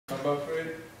About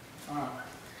Fred?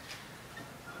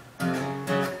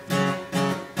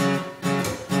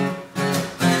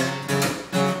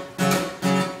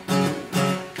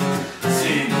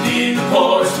 Sitting in the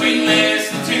porch, we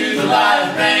listen to the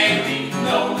light rain. Beating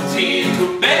on the tin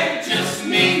roof, baby, just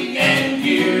me and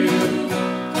you.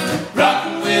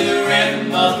 Rocking with the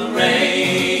rhythm of the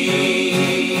rain.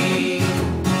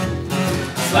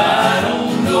 Slide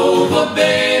on over,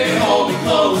 baby, hold me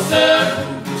closer.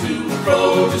 To and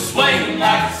fro, just swaying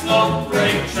like a slow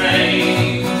freight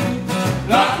train.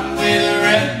 Rocking with the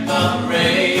rhythm of the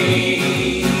rain.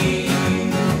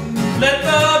 Let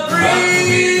the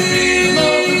breeze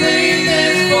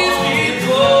keep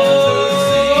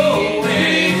blowing.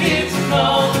 It's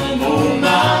calling, oh my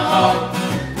heart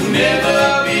will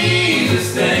never be the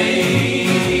same.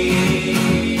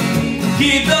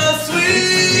 Keep the sweet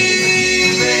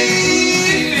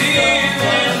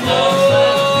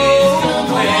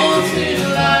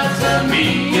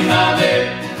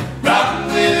rockin'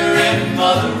 with the rhythm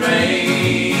of the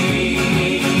rain.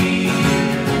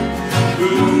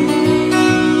 Ooh.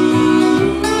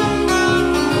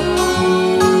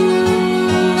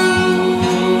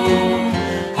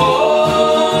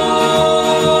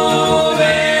 Oh,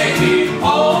 baby,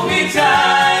 hold me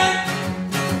tight.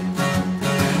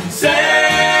 Say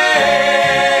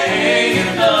you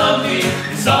love me,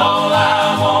 it's all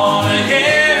I wanna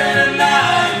hear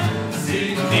tonight.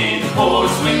 Sitting in the porch,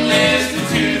 swing listening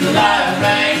to the light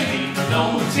rain. Beating on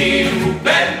the tin roof,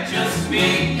 baby, just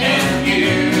me and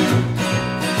you.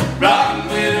 Rocking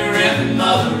with the rhythm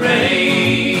of the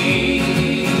rain.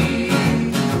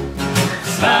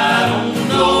 Slide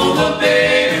on over,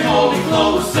 baby, hold me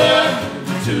closer.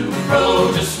 To and fro,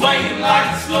 just swaying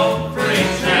like a slow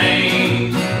freight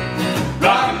train.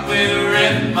 Rocking with the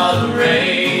rhythm of the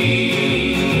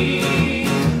rain.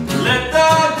 Let the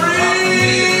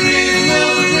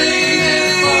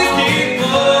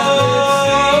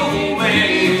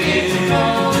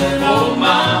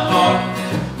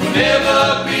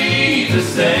never be the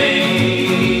same.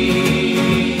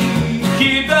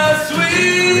 Keep the sweet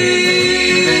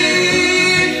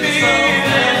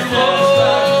feeling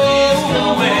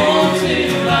flowing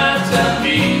till I tell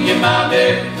me and my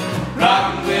baby,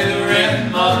 rocking with the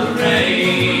rhythm of the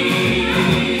rain.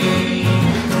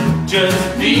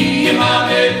 Just me and my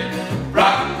baby,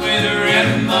 rocking with the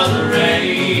rhythm of the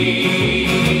rain.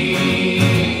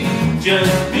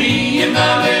 Just me and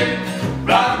my baby,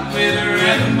 rockin' with the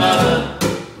rhythm of the